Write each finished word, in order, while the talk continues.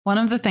One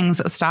of the things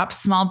that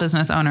stops small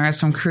business owners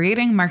from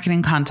creating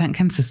marketing content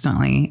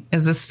consistently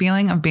is this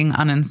feeling of being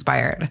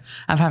uninspired,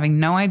 of having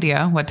no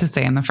idea what to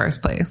say in the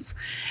first place.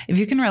 If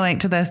you can relate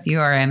to this,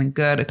 you are in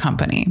good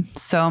company.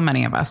 So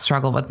many of us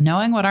struggle with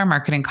knowing what our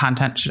marketing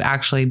content should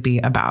actually be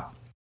about.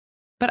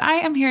 But I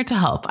am here to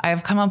help. I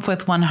have come up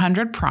with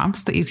 100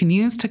 prompts that you can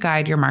use to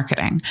guide your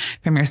marketing,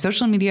 from your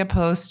social media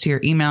posts to your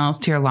emails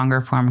to your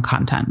longer form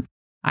content.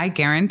 I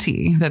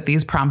guarantee that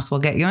these prompts will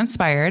get you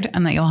inspired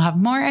and that you'll have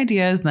more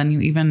ideas than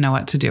you even know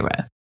what to do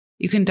with.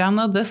 You can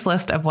download this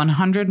list of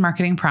 100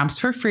 marketing prompts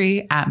for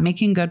free at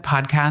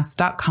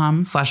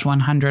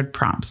makinggoodpodcast.com/100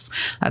 prompts.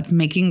 That's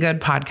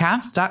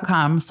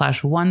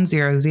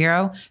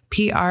makinggoodpodcast.com/100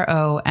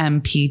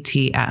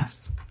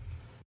 PROMPTS.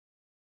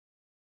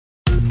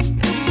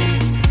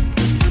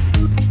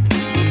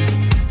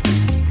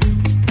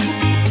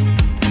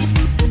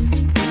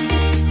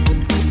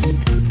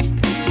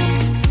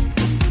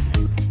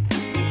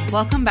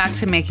 Welcome back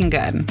to Making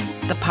Good,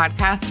 the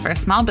podcast for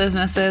small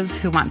businesses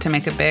who want to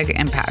make a big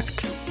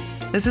impact.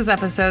 This is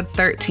episode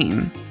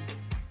 13.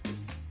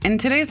 In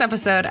today's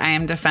episode, I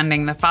am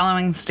defending the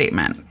following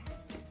statement.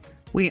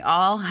 We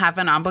all have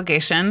an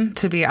obligation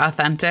to be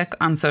authentic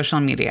on social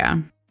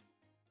media.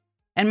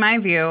 In my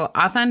view,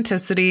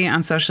 authenticity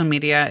on social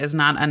media is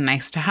not a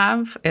nice to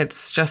have,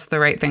 it's just the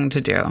right thing to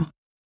do.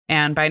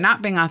 And by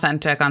not being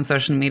authentic on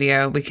social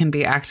media, we can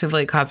be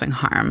actively causing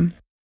harm.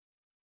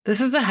 This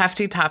is a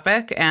hefty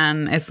topic,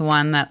 and it's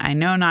one that I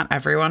know not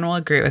everyone will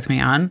agree with me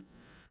on.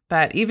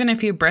 But even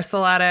if you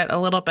bristle at it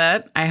a little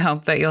bit, I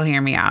hope that you'll hear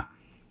me out.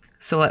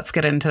 So let's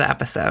get into the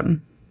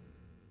episode.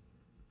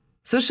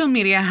 Social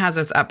media has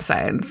its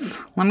upsides.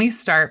 Let me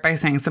start by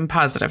saying some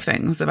positive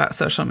things about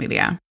social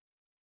media.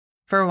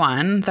 For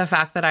one, the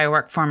fact that I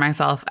work for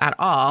myself at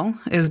all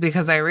is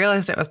because I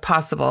realized it was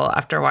possible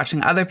after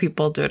watching other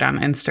people do it on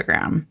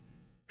Instagram.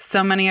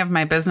 So many of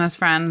my business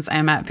friends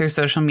I met through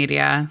social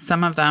media.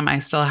 Some of them I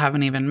still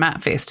haven't even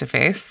met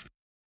face-to-face.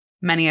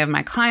 Many of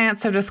my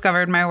clients have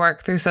discovered my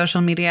work through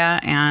social media,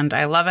 and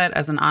I love it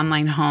as an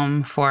online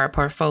home for a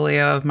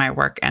portfolio of my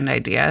work and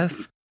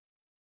ideas.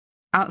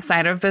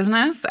 Outside of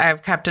business,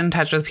 I've kept in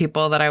touch with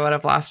people that I would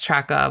have lost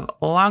track of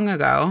long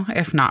ago,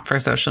 if not for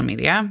social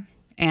media.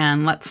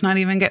 And let's not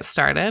even get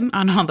started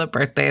on all the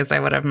birthdays I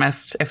would have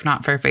missed if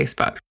not for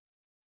Facebook.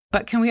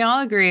 But can we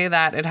all agree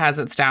that it has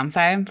its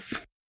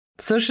downsides?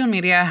 Social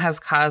media has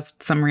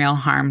caused some real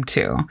harm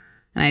too.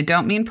 And I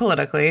don't mean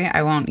politically.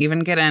 I won't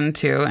even get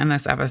into, in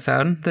this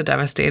episode, the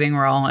devastating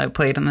role it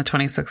played in the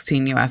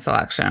 2016 US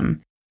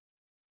election.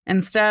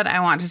 Instead,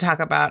 I want to talk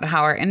about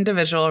how our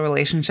individual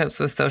relationships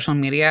with social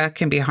media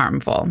can be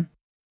harmful.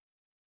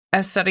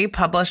 A study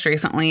published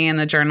recently in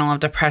the Journal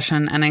of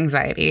Depression and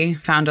Anxiety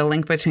found a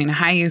link between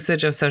high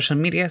usage of social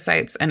media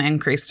sites and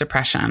increased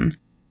depression.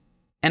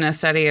 In a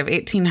study of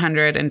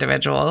 1,800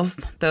 individuals,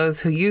 those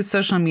who use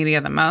social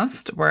media the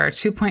most were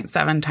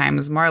 2.7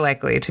 times more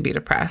likely to be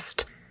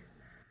depressed.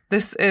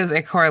 This is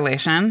a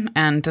correlation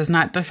and does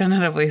not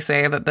definitively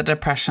say that the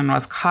depression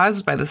was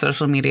caused by the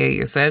social media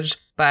usage,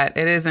 but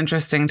it is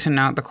interesting to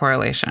note the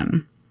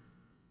correlation.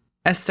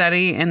 A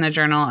study in the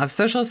Journal of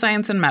Social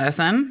Science and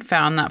Medicine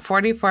found that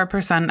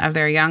 44% of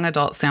their young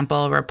adult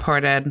sample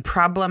reported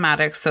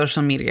problematic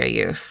social media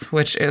use,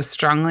 which is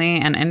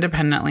strongly and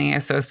independently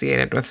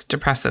associated with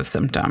depressive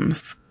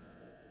symptoms.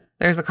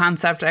 There's a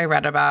concept I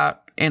read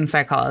about in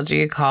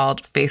psychology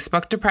called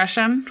Facebook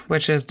depression,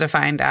 which is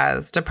defined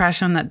as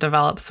depression that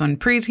develops when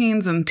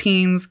preteens and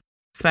teens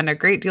spend a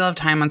great deal of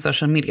time on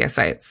social media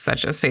sites,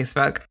 such as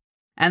Facebook,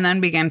 and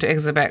then begin to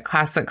exhibit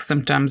classic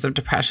symptoms of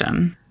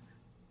depression.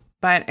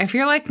 But if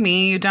you're like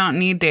me, you don't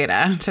need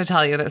data to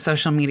tell you that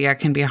social media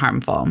can be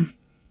harmful.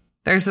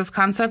 There's this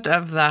concept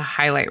of the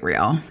highlight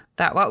reel,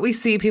 that what we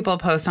see people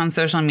post on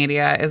social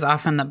media is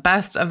often the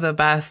best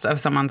of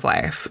someone's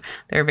life.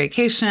 Their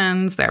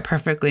vacations, their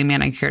perfectly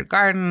manicured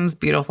gardens,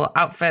 beautiful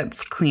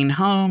outfits, clean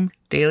home,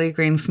 daily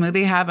green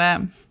smoothie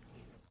habit.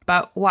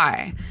 But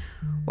why?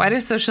 Why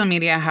does social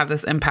media have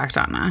this impact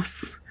on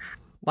us?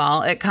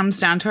 Well, it comes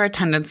down to our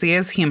tendency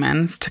as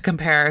humans to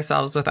compare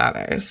ourselves with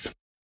others.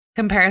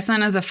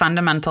 Comparison is a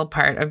fundamental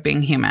part of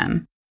being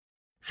human.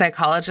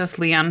 Psychologist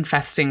Leon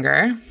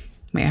Festinger,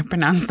 may have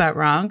pronounced that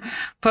wrong,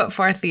 put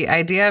forth the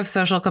idea of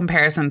social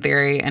comparison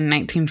theory in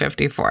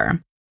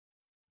 1954.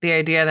 The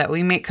idea that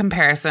we make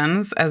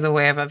comparisons as a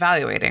way of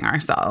evaluating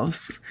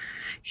ourselves.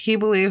 He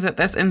believed that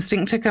this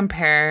instinct to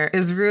compare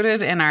is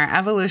rooted in our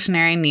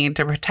evolutionary need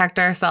to protect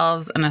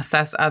ourselves and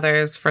assess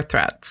others for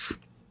threats.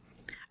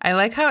 I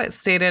like how it's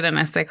stated in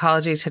a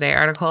Psychology Today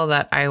article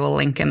that I will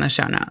link in the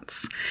show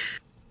notes.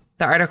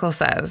 The article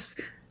says,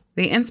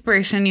 the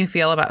inspiration you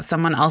feel about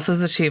someone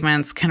else's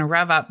achievements can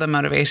rev up the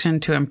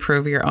motivation to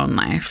improve your own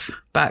life.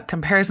 But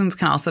comparisons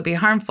can also be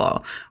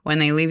harmful when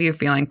they leave you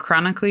feeling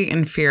chronically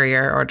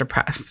inferior or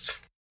depressed.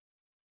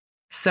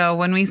 So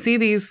when we see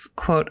these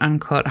quote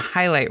unquote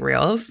highlight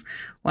reels,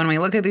 when we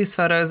look at these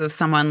photos of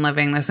someone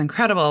living this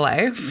incredible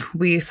life,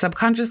 we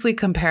subconsciously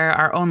compare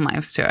our own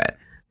lives to it.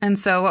 And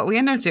so what we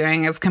end up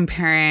doing is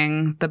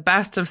comparing the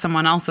best of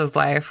someone else's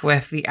life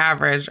with the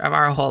average of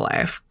our whole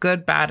life,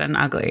 good, bad, and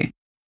ugly.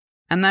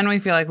 And then we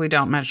feel like we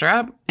don't measure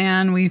up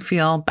and we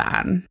feel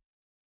bad.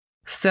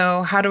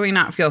 So how do we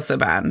not feel so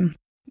bad?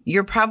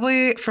 You're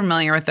probably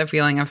familiar with the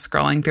feeling of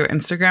scrolling through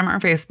Instagram or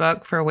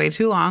Facebook for way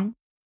too long,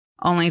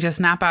 only to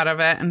snap out of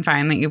it and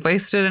find that you've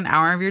wasted an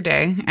hour of your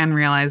day and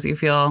realize you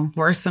feel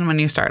worse than when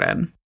you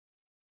started.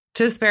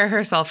 To spare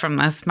herself from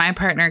this, my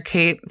partner,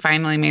 Kate,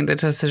 finally made the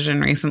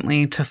decision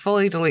recently to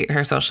fully delete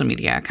her social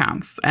media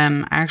accounts.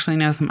 And I actually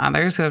know some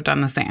others who have done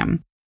the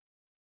same.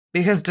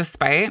 Because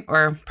despite,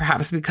 or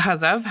perhaps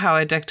because of, how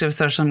addictive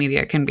social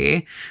media can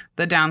be,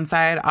 the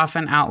downside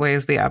often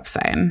outweighs the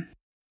upside.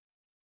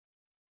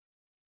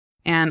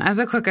 And as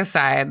a quick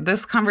aside,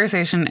 this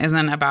conversation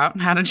isn't about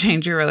how to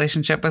change your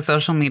relationship with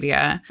social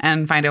media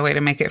and find a way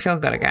to make it feel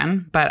good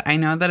again, but I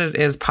know that it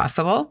is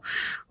possible.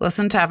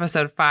 Listen to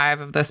episode 5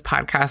 of this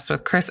podcast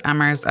with Chris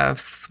Emmers of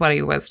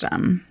Sweaty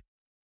Wisdom.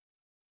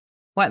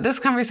 What this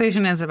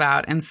conversation is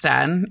about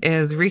instead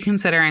is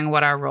reconsidering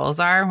what our roles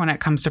are when it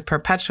comes to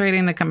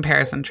perpetuating the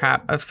comparison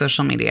trap of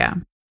social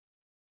media.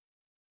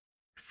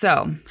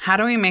 So, how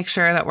do we make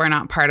sure that we're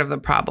not part of the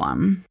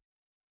problem?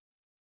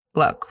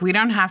 Look, we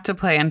don't have to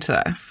play into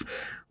this.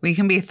 We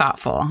can be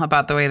thoughtful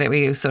about the way that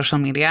we use social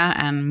media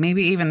and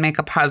maybe even make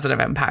a positive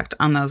impact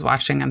on those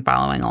watching and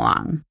following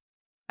along.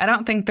 I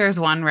don't think there's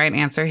one right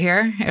answer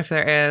here. If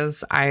there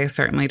is, I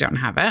certainly don't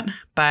have it,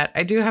 but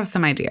I do have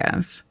some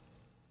ideas.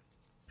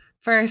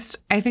 First,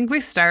 I think we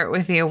start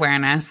with the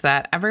awareness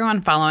that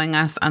everyone following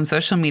us on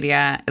social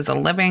media is a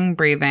living,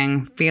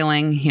 breathing,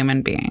 feeling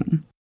human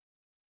being.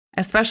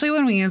 Especially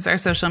when we use our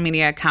social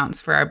media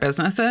accounts for our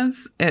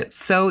businesses, it's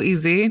so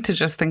easy to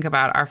just think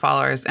about our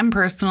followers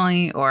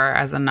impersonally or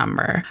as a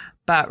number.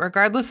 But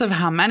regardless of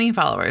how many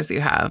followers you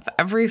have,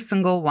 every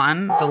single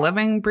one is a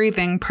living,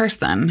 breathing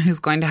person who's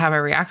going to have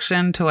a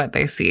reaction to what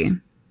they see.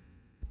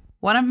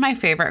 One of my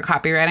favorite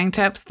copywriting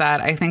tips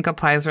that I think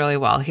applies really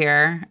well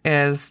here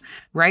is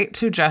write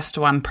to just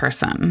one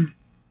person.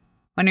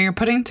 When you're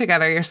putting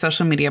together your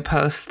social media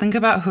posts, think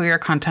about who your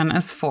content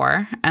is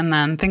for, and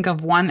then think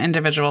of one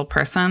individual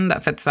person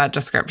that fits that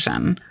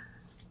description.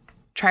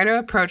 Try to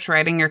approach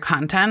writing your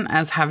content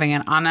as having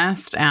an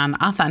honest and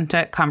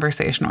authentic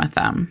conversation with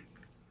them.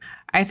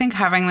 I think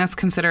having this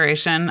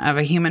consideration of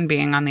a human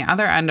being on the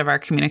other end of our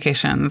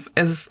communications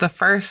is the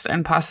first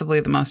and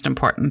possibly the most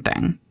important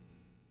thing.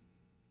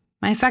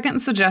 My second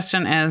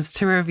suggestion is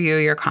to review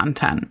your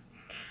content.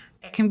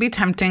 It can be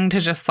tempting to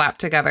just slap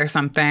together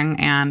something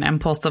and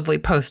impulsively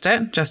post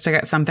it just to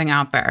get something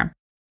out there.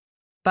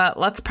 But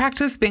let's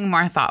practice being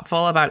more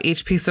thoughtful about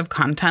each piece of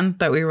content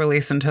that we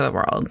release into the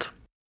world.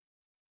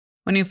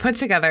 When you've put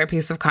together a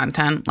piece of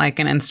content, like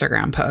an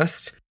Instagram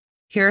post,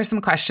 here are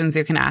some questions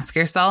you can ask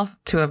yourself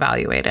to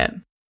evaluate it.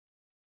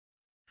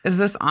 Is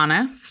this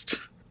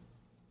honest?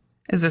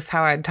 Is this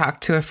how I'd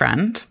talk to a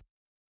friend?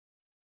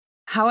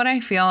 How would I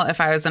feel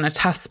if I was in a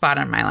tough spot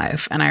in my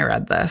life and I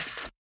read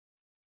this?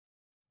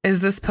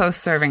 Is this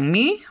post serving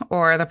me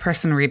or the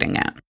person reading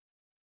it?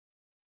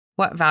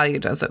 What value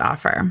does it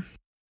offer?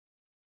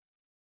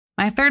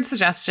 My third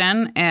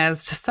suggestion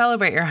is to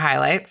celebrate your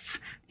highlights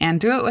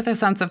and do it with a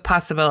sense of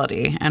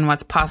possibility and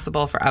what's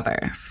possible for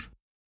others.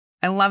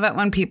 I love it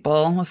when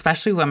people,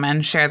 especially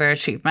women, share their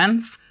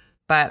achievements,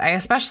 but I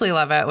especially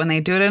love it when they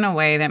do it in a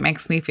way that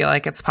makes me feel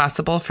like it's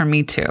possible for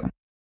me too.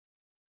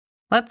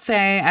 Let's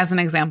say, as an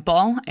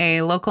example,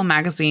 a local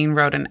magazine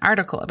wrote an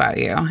article about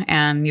you,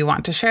 and you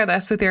want to share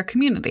this with your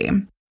community.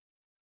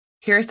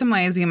 Here are some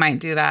ways you might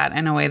do that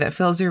in a way that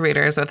fills your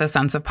readers with a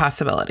sense of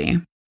possibility.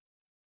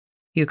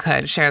 You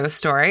could share the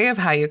story of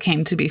how you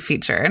came to be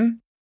featured,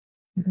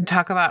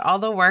 talk about all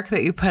the work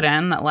that you put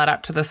in that led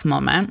up to this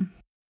moment.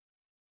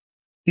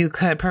 You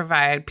could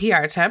provide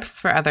PR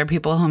tips for other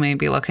people who may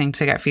be looking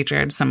to get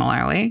featured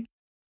similarly.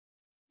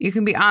 You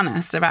can be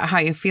honest about how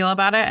you feel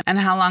about it and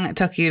how long it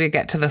took you to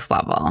get to this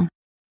level.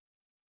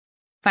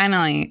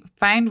 Finally,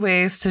 find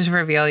ways to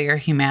reveal your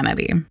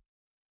humanity.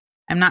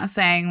 I'm not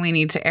saying we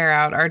need to air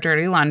out our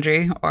dirty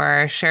laundry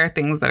or share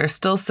things that are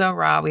still so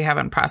raw we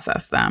haven't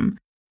processed them.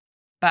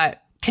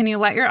 But can you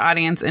let your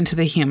audience into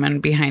the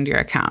human behind your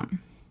account?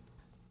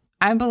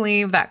 I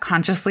believe that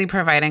consciously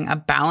providing a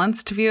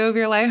balanced view of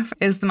your life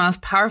is the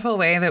most powerful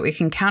way that we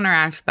can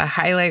counteract the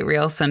highlight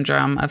reel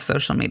syndrome of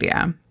social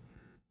media.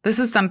 This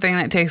is something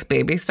that takes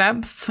baby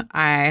steps.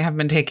 I have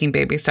been taking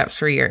baby steps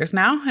for years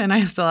now, and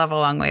I still have a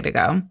long way to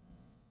go.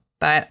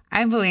 But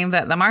I believe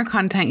that the more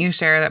content you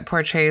share that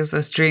portrays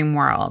this dream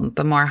world,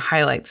 the more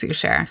highlights you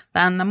share,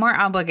 then the more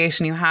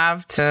obligation you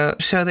have to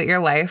show that your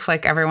life,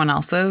 like everyone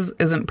else's,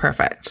 isn't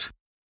perfect.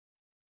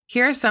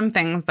 Here are some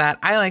things that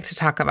I like to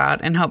talk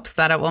about in hopes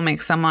that it will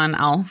make someone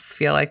else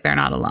feel like they're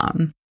not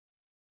alone.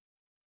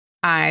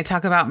 I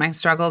talk about my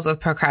struggles with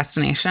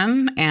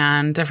procrastination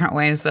and different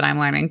ways that I'm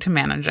learning to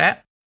manage it.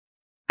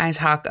 I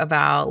talk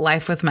about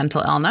life with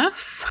mental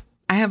illness.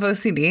 I have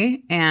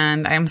OCD,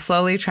 and I'm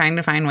slowly trying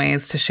to find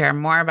ways to share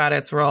more about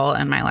its role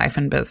in my life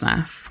and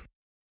business.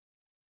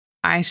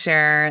 I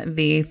share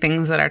the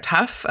things that are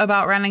tough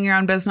about running your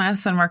own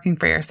business and working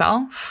for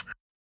yourself.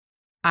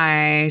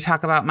 I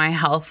talk about my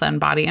health and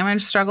body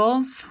image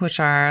struggles, which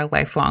are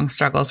lifelong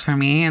struggles for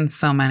me and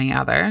so many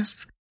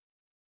others.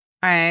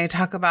 I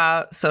talk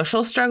about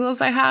social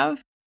struggles I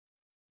have,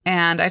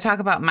 and I talk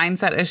about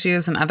mindset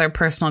issues and other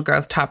personal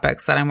growth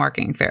topics that I'm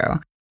working through,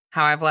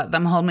 how I've let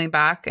them hold me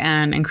back,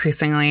 and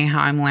increasingly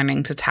how I'm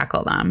learning to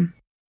tackle them.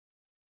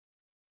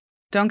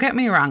 Don't get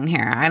me wrong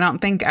here. I don't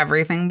think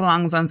everything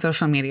belongs on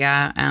social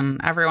media,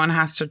 and everyone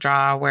has to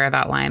draw where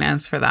that line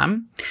is for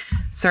them.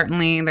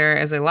 Certainly, there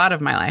is a lot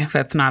of my life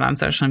that's not on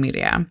social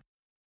media.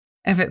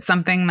 If it's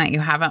something that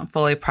you haven't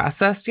fully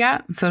processed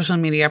yet, social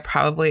media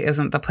probably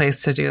isn't the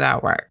place to do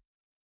that work.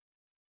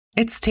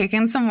 It's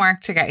taken some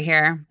work to get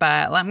here,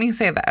 but let me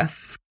say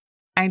this.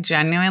 I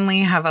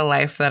genuinely have a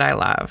life that I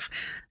love,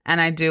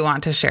 and I do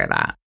want to share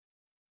that.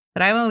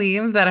 But I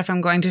believe that if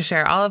I'm going to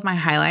share all of my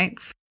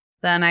highlights,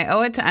 then I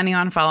owe it to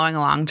anyone following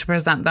along to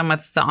present them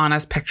with the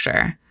honest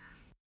picture.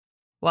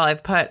 While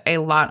I've put a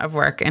lot of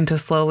work into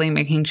slowly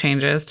making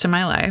changes to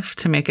my life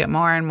to make it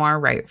more and more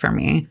right for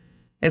me,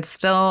 it's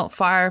still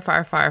far,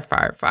 far, far,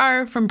 far,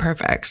 far from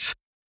perfect.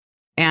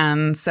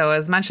 And so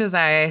as much as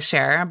I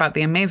share about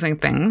the amazing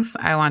things,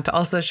 I want to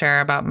also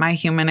share about my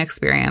human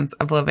experience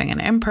of living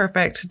an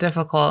imperfect,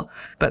 difficult,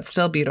 but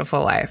still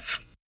beautiful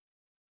life.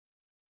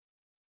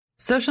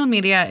 Social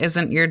media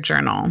isn't your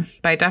journal.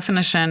 By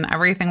definition,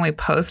 everything we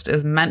post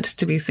is meant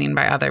to be seen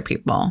by other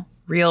people,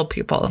 real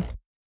people.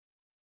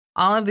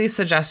 All of these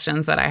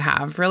suggestions that I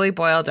have really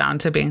boil down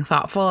to being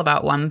thoughtful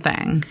about one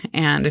thing.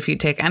 And if you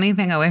take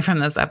anything away from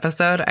this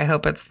episode, I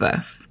hope it's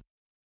this.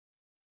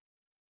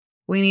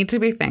 We need to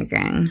be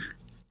thinking,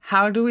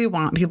 how do we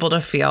want people to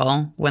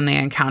feel when they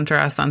encounter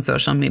us on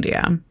social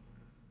media?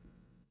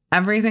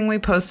 Everything we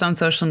post on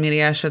social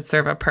media should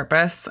serve a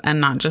purpose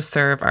and not just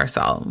serve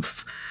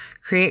ourselves.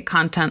 Create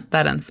content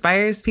that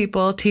inspires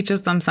people,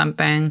 teaches them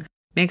something,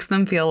 makes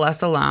them feel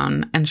less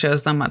alone, and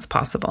shows them what's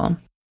possible.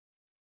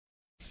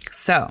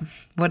 So,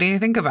 what do you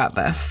think about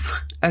this?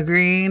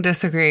 Agree,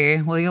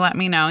 disagree? Will you let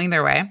me know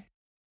either way?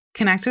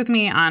 Connect with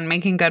me on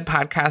Making Good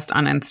Podcast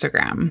on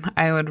Instagram.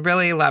 I would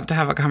really love to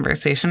have a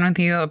conversation with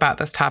you about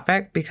this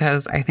topic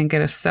because I think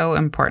it is so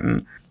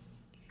important.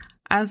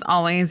 As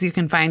always, you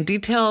can find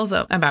details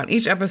about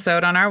each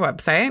episode on our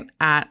website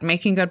at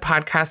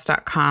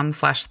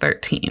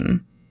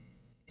makinggoodpodcast.com/13.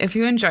 If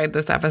you enjoyed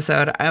this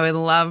episode, I would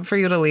love for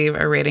you to leave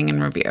a rating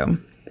and review.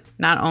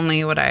 Not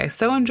only would I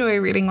so enjoy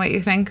reading what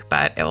you think,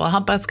 but it will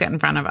help us get in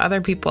front of other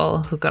people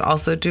who could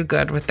also do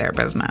good with their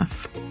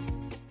business.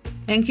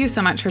 Thank you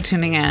so much for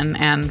tuning in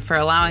and for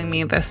allowing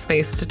me this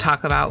space to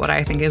talk about what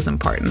I think is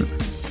important.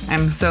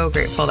 I'm so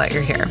grateful that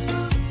you're here.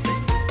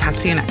 Talk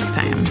to you next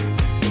time.